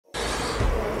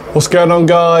What's going on,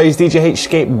 guys? DJ H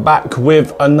Skate back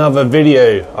with another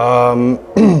video.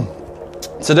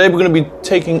 Today we're going to be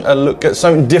taking a look at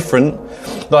something different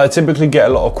that I typically get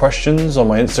a lot of questions on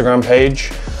my Instagram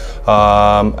page,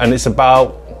 and it's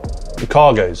about the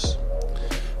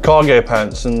cargo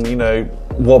pants, and you know,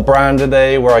 what brand are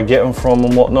they, where I get them from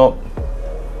and whatnot.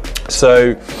 So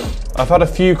I've had a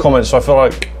few comments, so I feel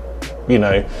like, you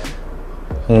know,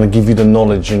 I'm going to give you the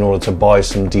knowledge in order to buy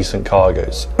some decent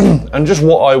cargos. And just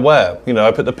what I wear, you know,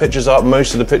 I put the pictures up.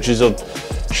 Most of the pictures of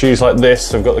shoes like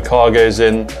this have got the cargos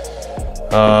in.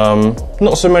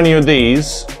 Not so many of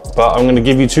these, but I'm going to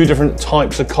give you two different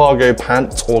types of cargo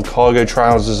pants, or cargo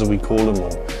trousers as we call them, or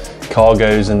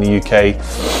cargos in the UK.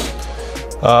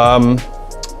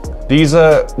 These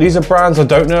are brands, I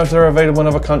don't know if they're available in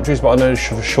other countries, but I know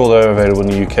for sure they're available in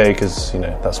the UK because, you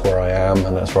know, that's where I am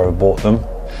and that's where I bought them.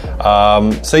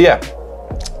 So yeah,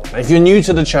 if you're new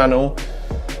to the channel,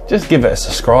 just give it a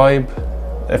subscribe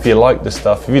if you like the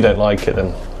stuff. If you don't like it,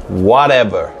 then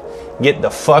whatever, get the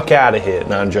fuck out of here.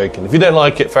 No, I'm joking. If you don't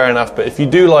like it, fair enough, but if you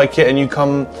do like it and you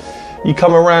come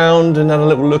around and have a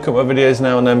little look at my videos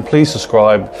now and then, please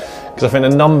subscribe, because I think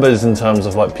the numbers in terms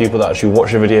of like people that actually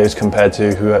watch the videos compared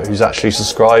to who's actually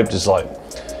subscribed is like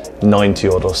 90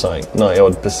 odd or something, 90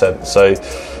 odd %. So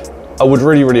I would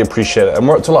really appreciate it. And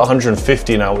we're up to like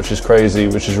 150 now, which is crazy,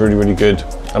 which is really good.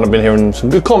 And I've been hearing some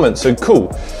good comments, so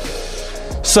cool.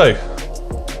 So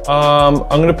I'm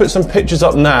gonna put some pictures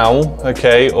up now,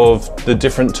 okay, of the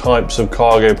different types of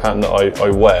cargo pant that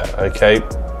I wear, okay?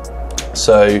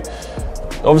 So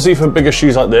obviously for bigger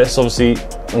shoes like this, obviously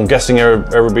I'm guessing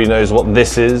everybody knows what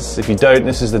this is. If you don't,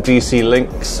 this is the DC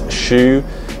Lynx shoe.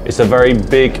 It's a very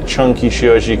big chunky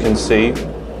shoe, as you can see.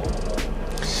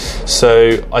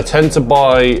 So I tend to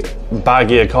buy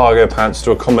baggier cargo pants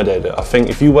to accommodate it. I think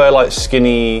if you wear like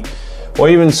skinny or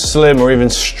even slim or even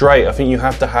straight, I think you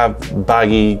have to have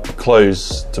baggy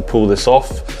clothes to pull this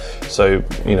off. So,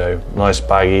 you know, nice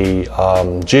baggy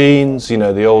jeans, you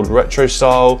know, the old retro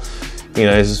style. You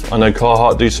know, I know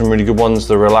Carhartt do some really good ones,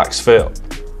 the relaxed fit.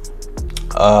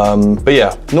 But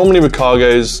yeah, normally with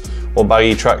cargos or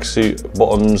baggy tracksuit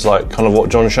bottoms, like kind of what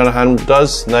John Shanahan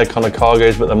does, they're kind of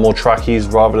cargos, but they're more trackies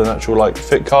rather than actual like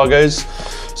fit cargos.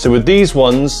 So with these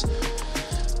ones,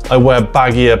 I wear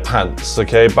baggier pants,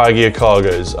 okay, baggier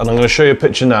cargos, and I'm going to show you a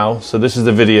picture now. So this is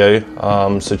the video,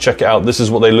 so check it out. This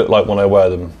is what they look like when I wear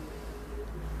them.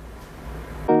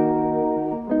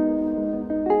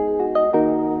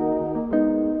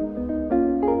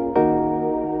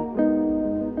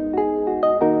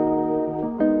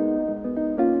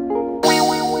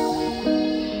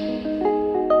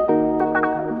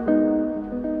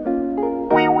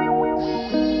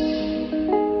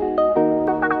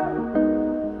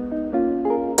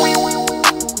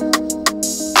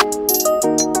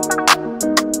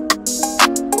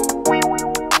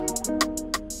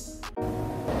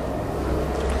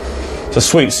 So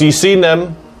sweet, so you've seen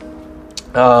them.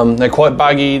 They're quite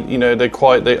baggy, you know, I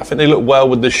think they look well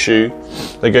with this shoe.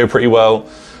 They go pretty well.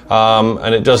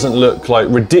 And it doesn't look like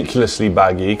ridiculously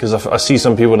baggy, because I see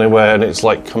some people when they wear and it's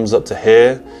like comes up to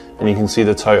here and you can see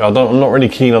the toe. I'm not really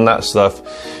keen on that stuff.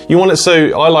 You want it,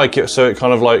 so I like it so it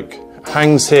kind of like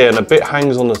hangs here and a bit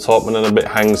hangs on the top and then a bit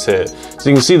hangs here. So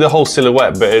you can see the whole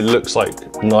silhouette, but it looks like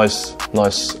a nice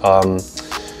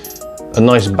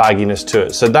bagginess to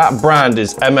it. So that brand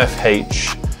is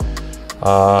MFH.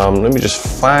 Let me just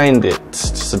find it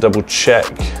just to double check.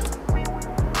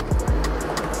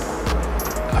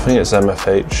 I think it's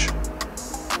MFH.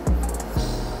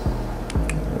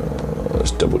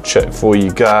 Let's double check for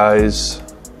you guys.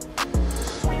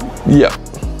 Yeah.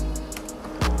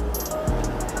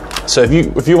 So if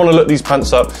you want to look these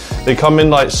pants up, they come in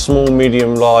like small,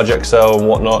 medium, large, XL and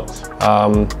whatnot.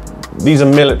 These are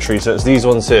military, so it's these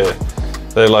ones here.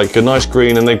 They're like a nice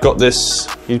green, and they've got this,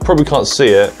 you probably can't see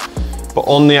it, but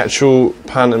on the actual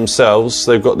pant themselves,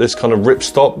 they've got this kind of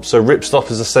ripstop. So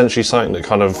ripstop is essentially something that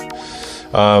kind of,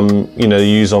 you know, you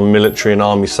use on military and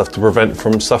army stuff to prevent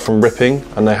stuff from ripping.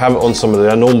 And they have it on some of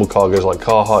their normal cargos, like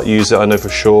Carhartt use it, I know for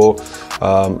sure.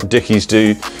 Dickies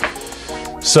do.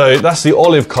 So that's the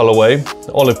olive colorway,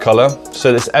 olive color.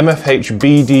 So this MFH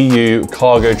BDU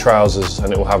cargo trousers,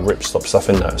 and it will have ripstop stuff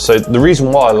in there. So the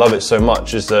reason why I love it so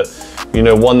much is that, you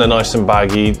know, one, they're nice and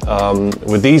baggy.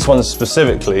 With these ones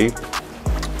specifically,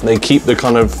 they keep the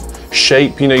kind of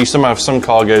shape. You know, you somehow have some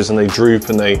cargos and they droop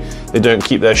and they don't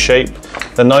keep their shape.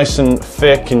 They're nice and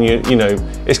thick, and you know,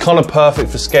 it's kind of perfect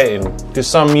for skating. Because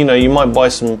some, you know, you might buy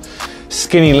some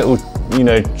skinny little, you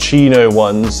know, chino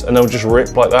ones and they'll just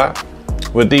rip like that.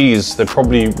 With these, they're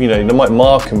probably, you know, they might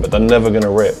mark them, but they're never going to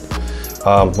rip.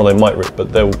 Well, they might rip,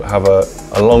 but they'll have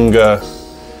a longer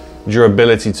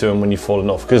durability to them when you're falling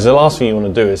off, because the last thing you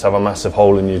want to do is have a massive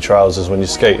hole in your trousers when you're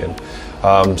skating.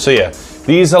 So yeah,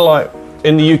 these are like,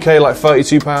 in the UK, like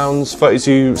 £32,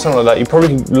 32, something like that. You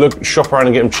probably can shop around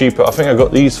and get them cheaper. I think I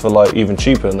got these for like even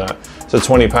cheaper than that, so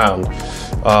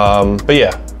 £20. But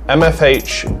yeah,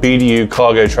 MFH BDU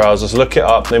cargo trousers, look it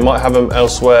up. They might have them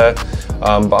elsewhere,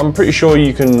 but I'm pretty sure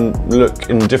you can look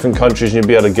in different countries and you'll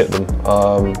be able to get them,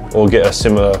 or get a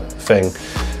similar thing.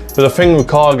 But the thing with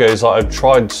cargo is, like, I've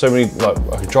tried so many, like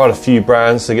I've tried a few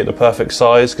brands to get the perfect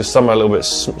size, because some are a little bit,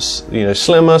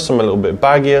 slimmer, some are a little bit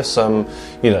baggier, some,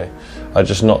 are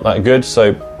just not that good.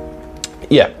 So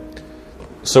yeah,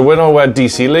 so when I wear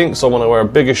DC Links, or when I wear a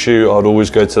bigger shoe, I'd always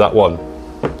go to that one.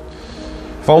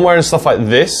 If I'm wearing stuff like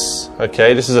this,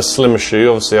 okay, this is a slimmer shoe,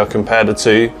 obviously I compared the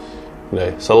two.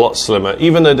 It's a lot slimmer,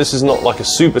 even though this is not like a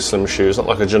super slim shoe, it's not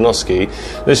like a Janoski.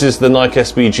 This is the Nike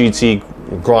SB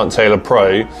GT Grant Taylor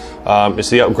Pro. It's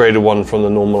the upgraded one from the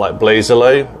normal like Blazer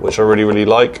Low, which I really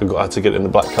like. I had to get it in the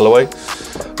black colorway.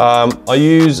 I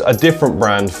use a different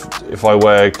brand if I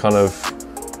wear kind of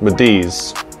with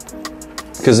these,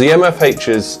 because the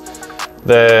MFHs,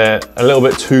 they're a little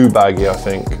bit too baggy, I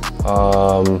think.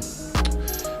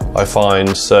 I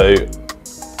find, so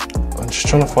I'm just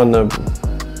trying to find the.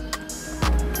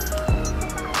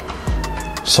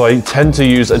 So I tend to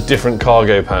use a different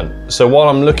cargo pant. So while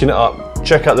I'm looking it up,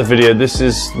 check out the video. This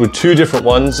is with two different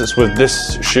ones. It's with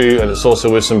this shoe and it's also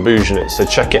with some bouge in it. So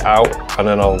check it out, and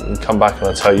then I'll come back and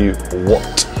I'll tell you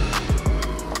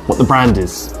what the brand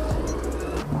is.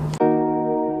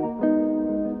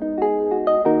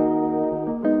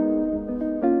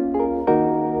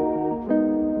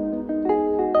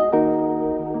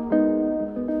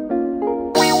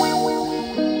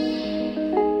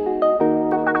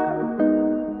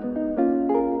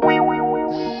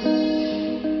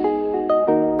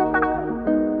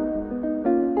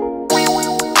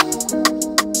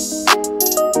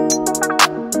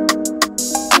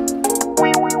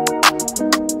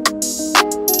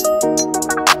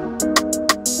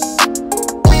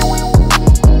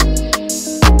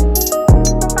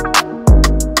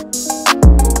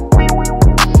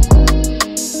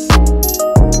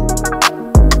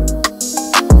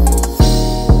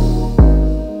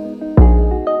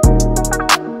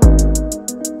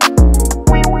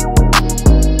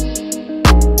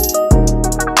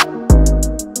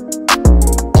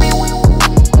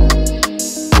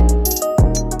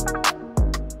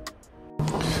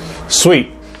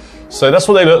 Sweet. So that's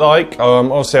what they look like.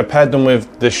 Obviously I paired them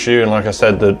with this shoe, and like I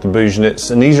said, the bouge knits,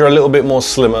 and these are a little bit more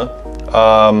slimmer.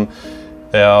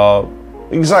 They are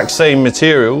exact same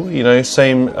material,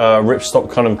 same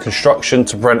ripstop kind of construction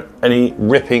to prevent any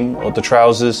ripping of the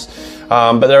trousers,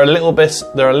 but they're a little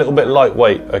bit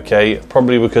lightweight, okay,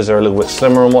 probably because they're a little bit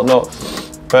slimmer and whatnot.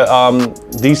 But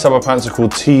these type of pants are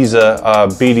called teaser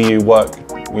BDU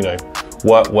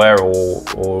workwear, or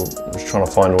I'm just trying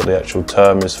to find what the actual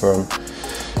term is for them.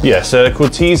 Yeah, so they're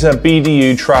called teaser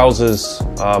BDU trousers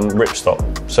ripstop.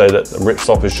 So that the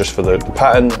ripstop is just for the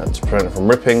pattern and to prevent it from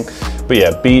ripping. But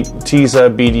yeah,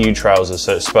 teaser BDU trousers.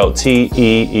 So it's spelled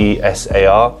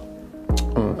T-E-E-S-A-R.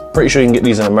 I'm pretty sure you can get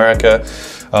these in America.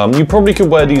 You probably could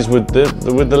wear these with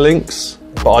the links,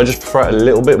 but I just prefer it a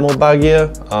little bit more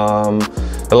baggier.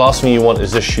 The last thing you want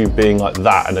is this shoe being like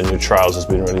that and then your trousers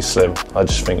being really slim. I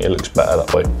just think it looks better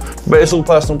that way. But it's all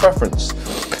personal preference.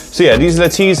 So yeah, these are the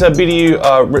teaser BDU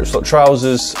ripstop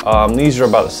trousers. These are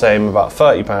about the same, about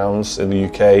 £30 in the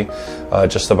UK,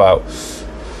 just about.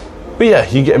 But yeah,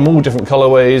 you get them all different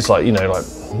colorways, like like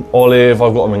olive.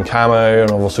 I've got them in camo,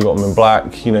 and I've also got them in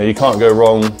black. You can't go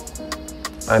wrong.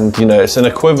 And it's an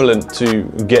equivalent to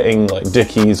getting like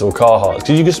Dickies or Carhartts,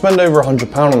 because you can spend over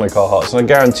 £100 on the Carhartts, and I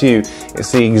guarantee you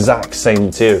it's the exact same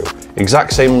material,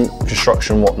 exact same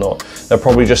construction, whatnot. They're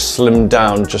probably just slimmed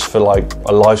down just for like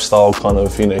a lifestyle kind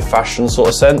of fashion sort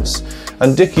of sense.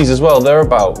 And Dickies as well, they're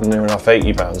about near enough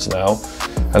 £80 now,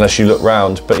 unless you look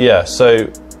round. But yeah, so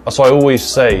that's why I always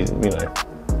say,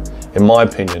 in my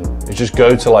opinion, is just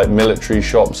go to like military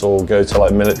shops or go to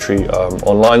like military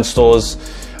online stores,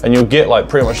 and you'll get like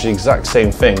pretty much the exact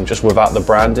same thing, just without the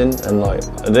branding. And like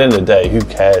at the end of the day, who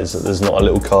cares that there's not a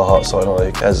little Carhartt sign on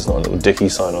there? Who cares there's not a little Dickie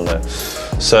sign on there?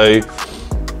 So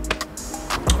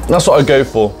that's what I go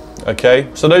for. Okay,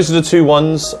 so those are the two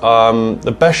ones.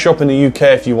 The best shop in the UK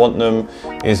if you want them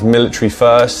is Military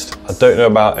First. I don't know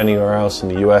about anywhere else in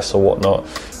the US or whatnot.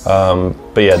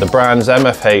 But yeah, the brands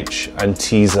MFH and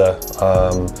Teaser,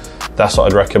 that's what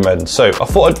I'd recommend. So I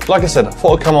thought, like I said, I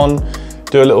thought I'd come on,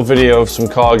 do a little video of some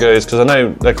cargos, because I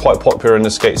know they're quite popular in the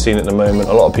skate scene at the moment.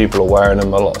 A lot of people are wearing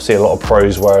them. I see a lot of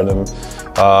pros wearing them.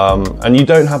 And you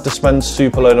don't have to spend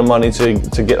super load of money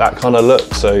to get that kind of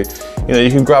look. So, you know, you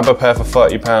can grab a pair for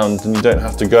 £30 and you don't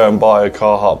have to go and buy a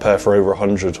Carhartt pair for over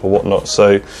 100 or whatnot.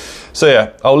 So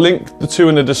yeah, I'll link the two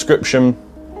in the description.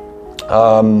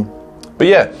 But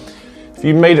yeah, if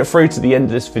you made it through to the end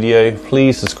of this video,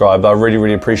 please subscribe. I really,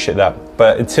 really appreciate that.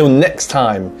 But until next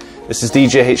time, this is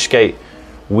DJ H Skate.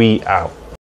 We out.